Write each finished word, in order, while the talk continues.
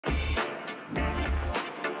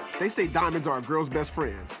They say diamonds are a girl's best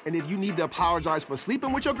friend. And if you need to apologize for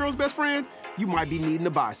sleeping with your girl's best friend, you might be needing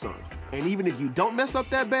to buy some. And even if you don't mess up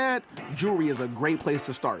that bad, jewelry is a great place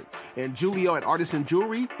to start. And Julio at Artisan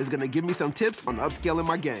Jewelry is gonna give me some tips on upscaling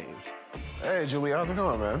my game. Hey, Julio, how's it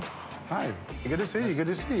going, man? Hi. Good to see you, good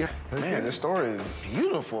to see you. Man, this store is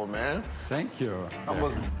beautiful, man. Thank you.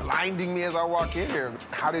 Almost blinding me as I walk in here.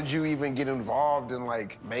 How did you even get involved in,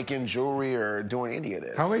 like, making jewelry or doing any of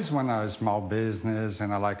this? I always wanted a small business,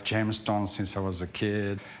 and I like gemstones since I was a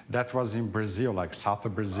kid. That was in Brazil, like south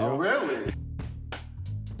of Brazil. Oh, really?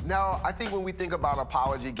 Now, I think when we think about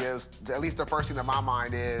apology gifts, at least the first thing in my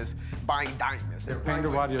mind is buying diamonds. Depending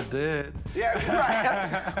on what you did. Yeah,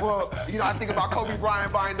 right. Well, you know, I think about Kobe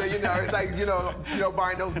Bryant buying the, it's like,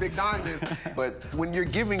 buying those big diamonds. But when you're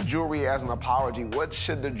giving jewelry as an apology, what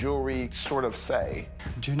should the jewelry sort of say?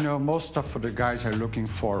 Do you know, most of the guys are looking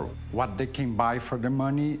for what they can buy for the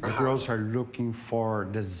money. The girls are looking for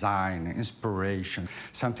design, inspiration,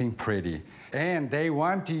 something pretty. And they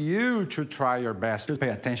want you to try your best to pay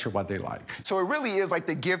attention to what they like. So it really is like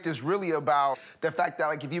the gift is really about the fact that,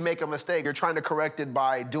 like, if you make a mistake, you're trying to correct it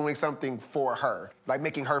by doing something for her, like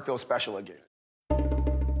making her feel special again.